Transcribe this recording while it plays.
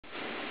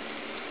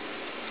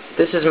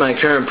This is my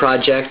current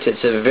project.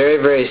 It's a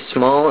very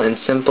small and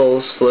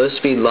simple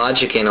slow-speed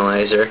logic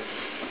analyzer.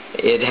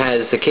 It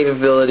has the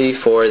capability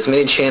for as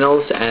many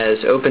channels as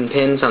open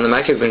pins on the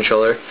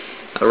microcontroller.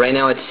 Right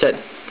now it's set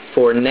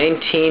for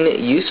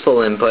 19 useful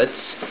inputs.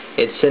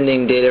 It's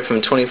sending data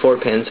from 24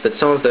 pins, but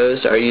some of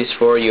those are used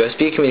for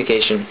USB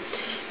communication.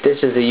 This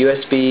is a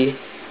USB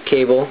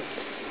cable.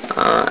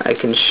 I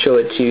can show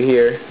it to you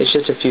here. It's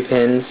just a few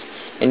pins,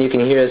 and you can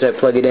hear as I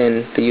plug it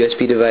in, the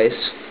USB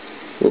device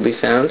will be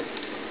found.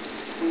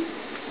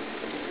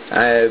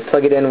 I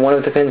plug it in, one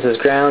of the pins is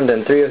ground,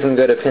 and 3 of them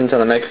go to pins on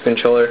the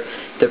microcontroller.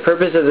 The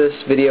purpose of this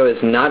video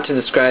is not to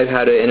describe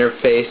how to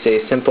interface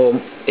a simple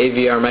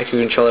AVR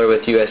microcontroller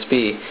with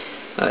USB.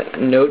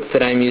 Note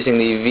that I'm using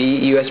the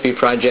VUSB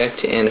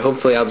project, and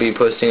hopefully I'll be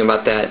posting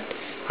about that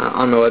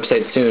on my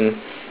website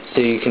soon,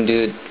 so you can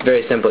do it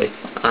very simply.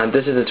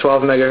 This is a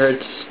 12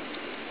 megahertz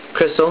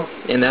crystal,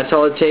 and that's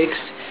all it takes.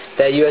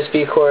 That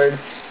USB cord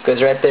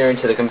goes right there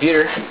into the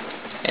computer,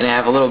 and I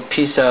have a little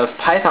piece of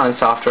Python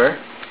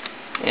software,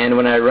 and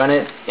when I run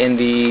it in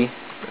the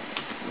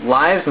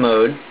live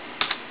mode,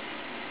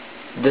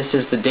 this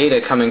is the data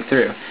coming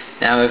through.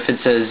 Now if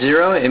it's a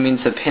 0, it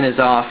means the pin is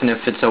off, and if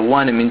it's a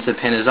 1, it means the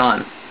pin is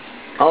on.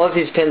 All of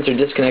these pins are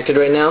disconnected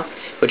right now,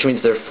 which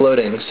means they're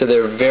floating, so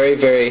they're very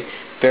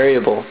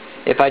variable.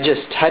 If I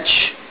just touch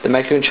the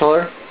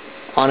microcontroller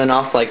on and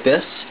off like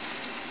this,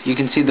 you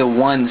can see the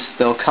ones,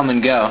 they'll come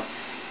and go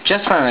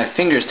just by my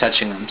fingers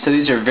touching them. So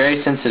these are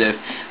very sensitive.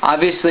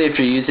 Obviously, if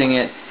you're using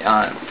it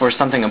for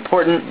something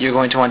important, you're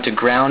going to want to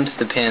ground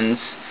the pins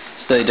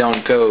so they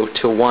don't go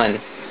to 1.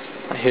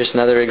 Here's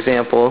another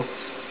example.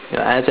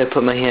 As I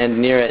put my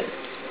hand near it,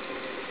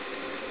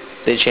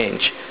 they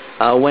change.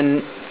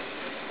 When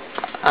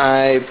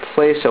I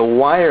place a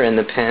wire in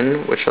the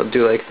pin, which I'll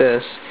do like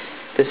this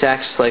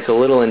acts like a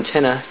little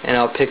antenna, and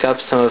I'll pick up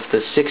some of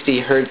the 60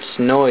 hertz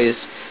noise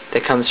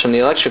that comes from the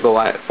electrical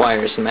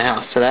wires in my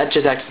house. So that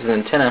just acts as an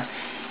antenna,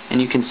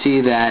 and you can see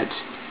that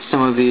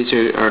some of these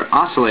are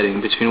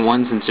oscillating between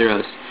 1s and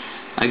 0s.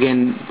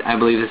 Again, I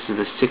believe this is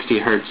the 60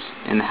 hertz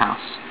in the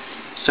house.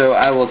 So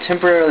I will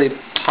temporarily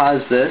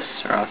pause this,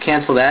 or I'll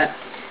cancel that.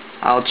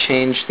 I'll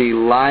change the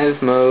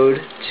live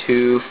mode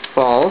to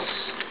false.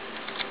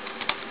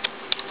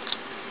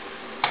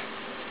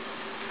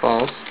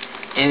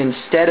 And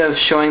instead of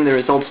showing the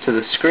results to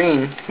the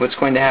screen, what's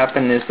going to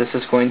happen is this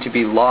is going to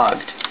be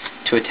logged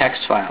to a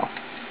text file.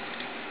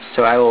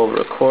 So I will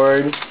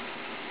record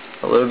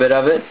a little bit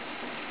of it.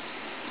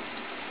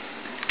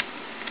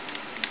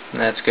 And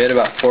that's good,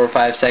 about 4 or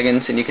 5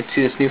 seconds, and you can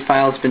see this new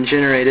file has been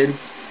generated.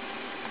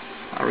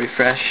 I'll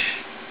refresh.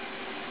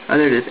 Oh,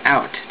 there it is,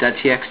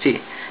 out.txt.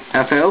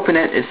 Now if I open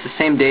it, it's the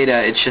same data,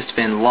 it's just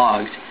been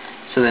logged,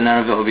 so that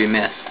none of it will be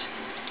missed.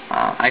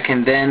 I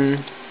can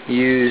then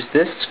use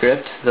this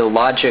script, the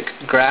logic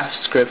graph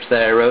script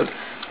that I wrote,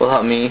 will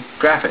help me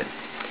graph it.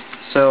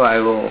 So I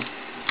will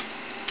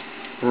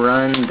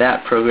run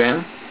that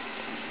program,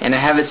 and I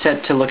have it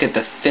set to look at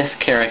the 5th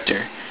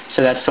character.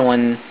 So that's the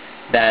one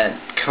that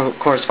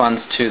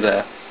corresponds to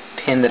the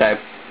pin that I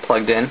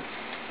plugged in.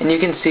 And you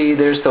can see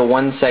there's the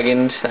 1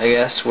 second, I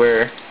guess,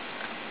 where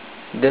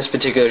this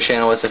particular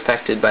channel was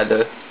affected by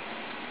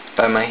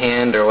my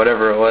hand or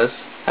whatever it was.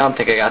 I don't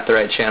think I got the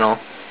right channel.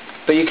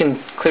 But you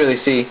can clearly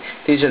see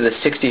these are the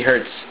 60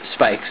 hertz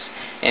spikes.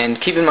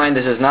 And keep in mind,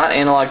 this is not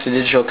analog to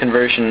digital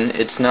conversion.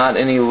 It's not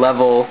any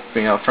level,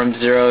 from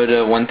 0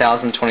 to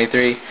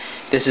 1023.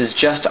 This is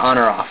just on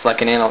or off,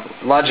 like an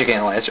logic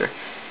analyzer.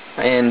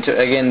 And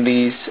again,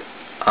 these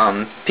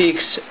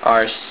peaks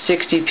are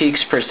 60 peaks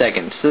per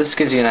second. So this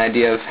gives you an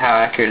idea of how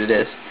accurate it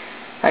is.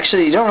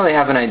 Actually, you don't really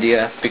have an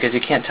idea because you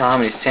can't tell how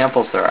many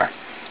samples there are.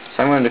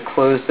 So I'm going to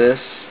close this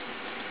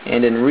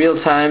and in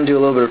real time do a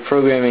little bit of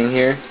programming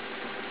here.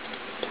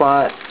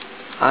 Plot,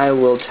 I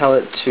will tell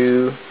it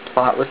to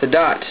plot with a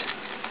dot.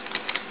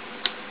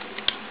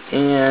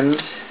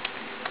 And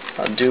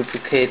I'll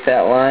duplicate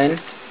that line.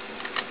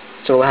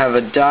 So we'll have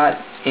a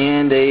dot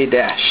and a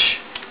dash.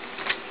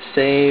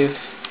 Save.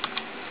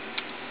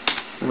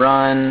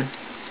 Run.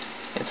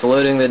 It's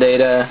loading the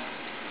data,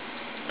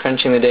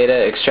 crunching the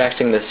data,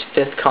 extracting this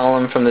 5th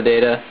column from the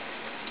data.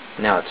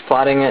 Now it's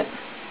plotting it.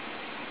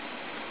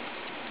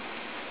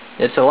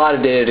 It's a lot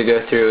of data to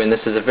go through, and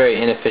this is a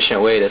very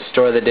inefficient way to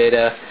store the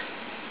data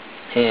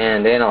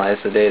and analyze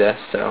the data,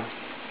 so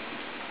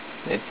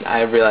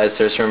I realize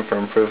there's room for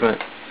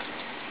improvement.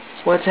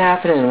 What's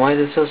happening? Why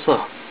is it so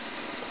slow?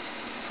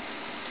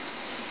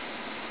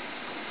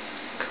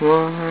 Come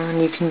on,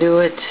 you can do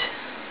it.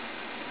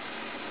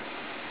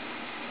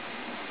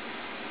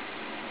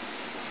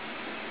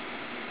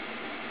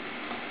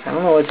 I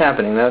don't know what's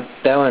happening. That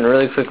went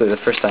really quickly the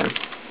first time.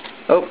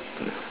 Oh,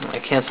 I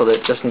canceled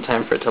it just in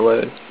time for it to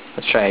load.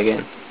 Let's try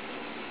again.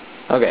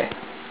 Okay,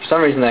 for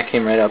some reason that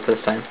came right up this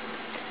time.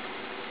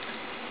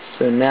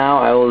 So now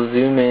I will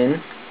zoom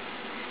in,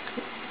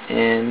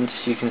 and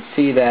you can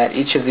see that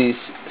each of these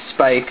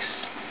spikes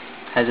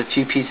has a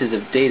few pieces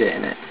of data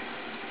in it.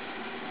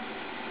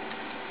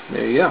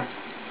 There you go.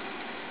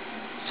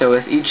 So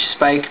with each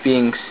spike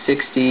being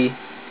 60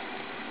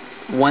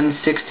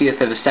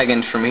 1/60th of a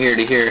second from here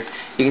to here,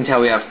 you can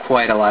tell we have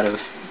quite a lot of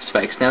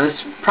spikes. Now this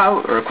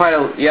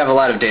you have a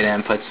lot of data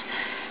inputs.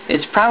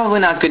 It's probably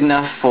not good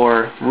enough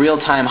for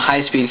real-time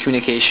high-speed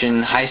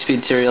communication,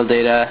 high-speed serial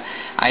data,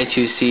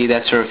 I2C,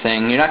 that sort of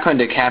thing. You're not going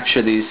to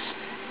capture these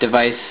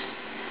device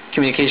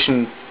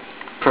communication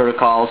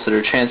protocols that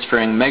are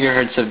transferring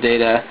megahertz of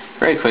data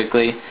very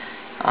quickly.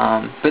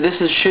 But this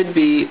should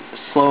be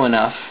slow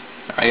enough,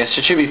 or I guess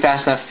it should be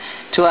fast enough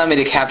to allow me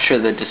to capture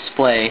the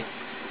display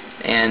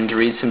and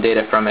read some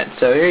data from it.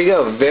 So here you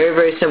go, very,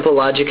 very simple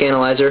logic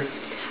analyzer.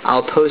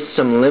 I'll post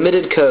some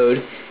limited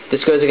code.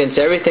 This goes against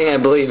everything I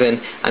believe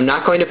in. I'm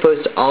not going to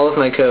post all of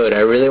my code. I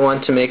really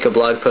want to make a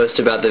blog post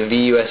about the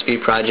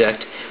VUSB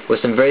project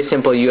with some very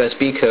simple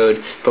USB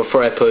code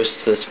before I post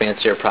this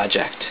fancier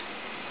project.